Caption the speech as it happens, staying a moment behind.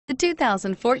The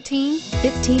 2014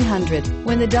 1500.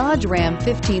 When the Dodge Ram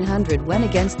 1500 went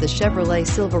against the Chevrolet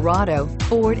Silverado,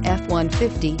 Ford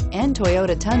F-150, and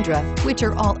Toyota Tundra, which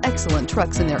are all excellent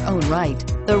trucks in their own right,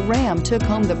 the Ram took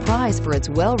home the prize for its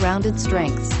well-rounded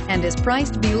strengths and is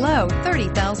priced below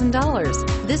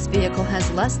 $30,000. This vehicle has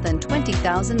less than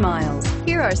 20,000 miles.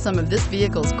 Here are some of this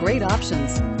vehicle's great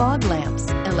options: fog lamps,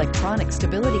 electronic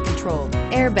stability control,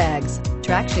 airbags,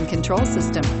 traction control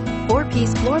system,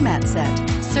 4-piece floor mat set.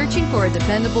 Searching for a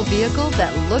dependable vehicle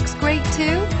that looks great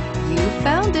too? You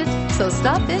found it, so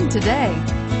stop in today.